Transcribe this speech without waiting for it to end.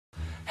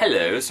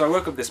Hello, so I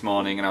woke up this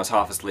morning and I was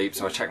half asleep,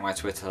 so I checked my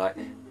Twitter like,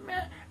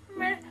 meh,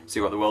 meh,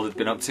 see what the world had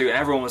been up to, and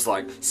everyone was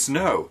like,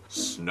 snow,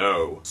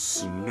 snow,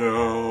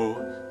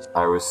 snow.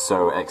 I was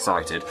so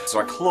excited.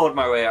 So I clawed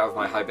my way out of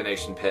my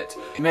hibernation pit,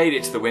 made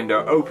it to the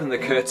window, opened the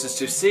curtains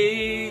to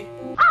see...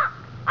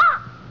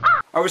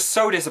 I was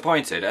so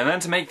disappointed, and then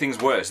to make things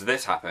worse,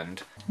 this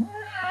happened.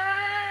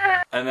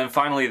 And then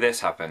finally this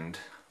happened.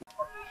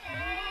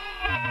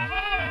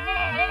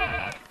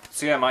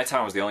 So yeah, my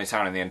town was the only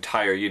town in the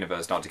entire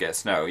universe not to get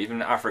snow.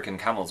 Even African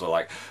camels were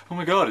like, oh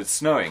my god, it's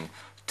snowing.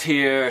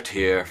 Tear,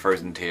 tear,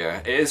 frozen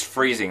tear. It is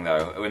freezing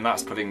though, and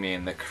that's putting me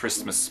in the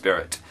Christmas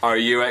spirit. Are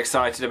you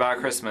excited about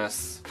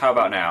Christmas? How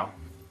about now?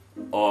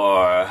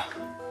 Or...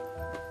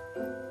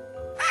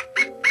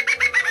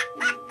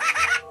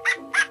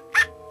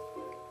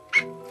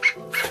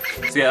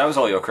 So yeah, that was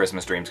all your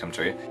Christmas dreams come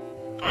true.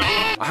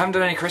 I haven't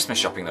done any Christmas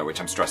shopping though, which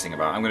I'm stressing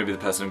about. I'm going to be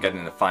the person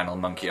getting the final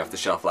monkey off the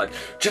shelf like,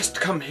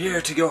 just come here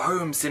to go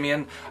home,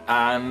 Simeon.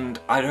 And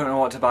I don't know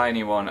what to buy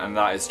anyone, and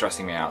that is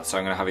stressing me out. So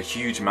I'm going to have a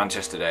huge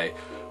Manchester day,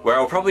 where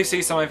I'll probably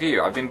see some of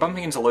you. I've been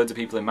bumping into loads of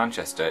people in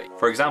Manchester.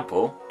 For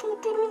example...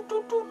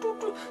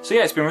 So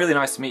yeah, it's been really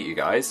nice to meet you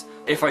guys.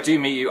 If I do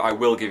meet you, I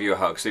will give you a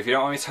hug. So if you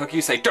don't want me to hug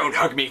you, say, don't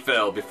hug me,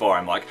 Phil, before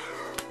I'm like,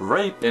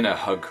 rape in a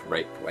hug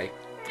rape way.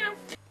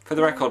 For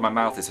the record, my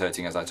mouth is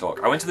hurting as I talk.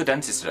 I went to the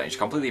dentist today and she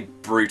completely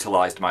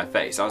brutalised my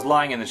face. I was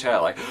lying in the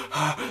chair like,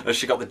 as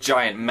she got the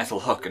giant metal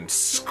hook and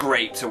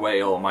scraped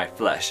away all my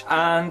flesh.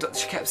 And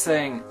she kept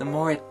saying, the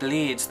more it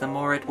bleeds, the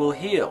more it will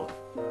heal.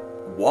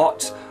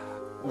 What?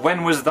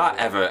 When was that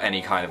ever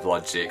any kind of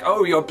logic?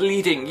 Oh, you're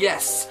bleeding,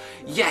 yes,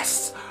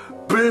 yes,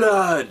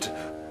 blood!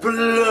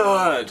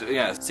 Blood!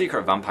 Yeah,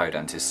 secret vampire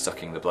dentist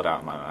sucking the blood out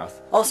of my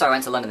mouth. Also, I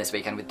went to London this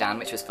weekend with Dan,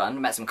 which was fun.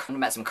 Met some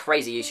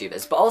crazy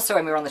YouTubers. But also,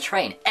 when we were on the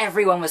train,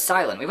 everyone was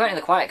silent. We weren't in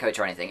the quiet coach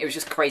or anything. It was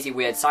just crazy,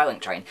 weird,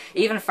 silent train.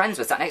 Even friends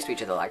were sat next to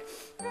each other like...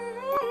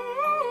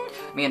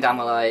 Me and Dan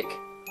were like...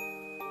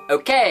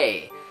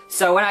 Okay!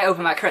 So when I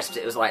opened my crisps,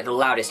 it was like the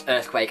loudest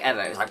earthquake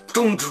ever. It was like...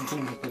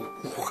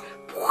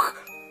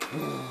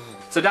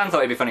 So Dan thought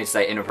it'd be funny to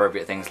say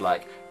inappropriate things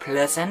like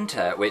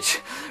placenta, which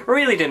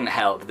really didn't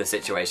help the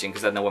situation,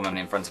 because then the woman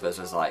in front of us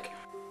was like...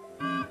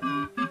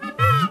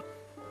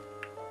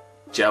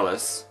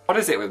 Jealous? What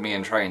is it with me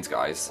and trains,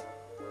 guys?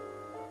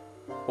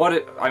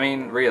 I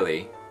mean,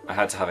 really, I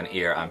had to have an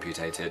ear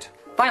amputated.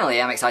 Finally,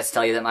 I'm excited to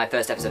tell you that my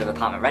first episode of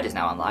Apartment Red is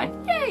now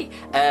online. Yay!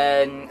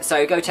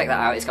 So go check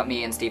that out. It's got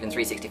me and Stephen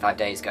 365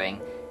 days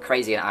going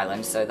crazy in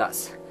Ireland, so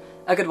that's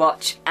a good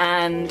watch.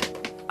 And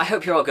I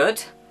hope you're all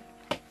good.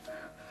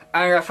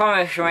 And I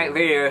promise to make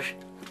videos...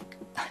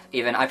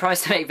 I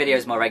promise to make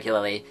videos more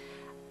regularly.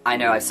 I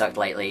know I've sucked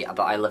lately,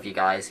 but I love you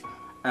guys.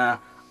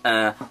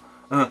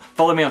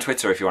 Follow me on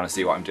Twitter if you want to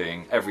see what I'm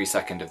doing every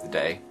second of the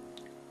day.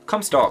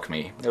 Come stalk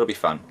me, it'll be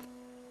fun.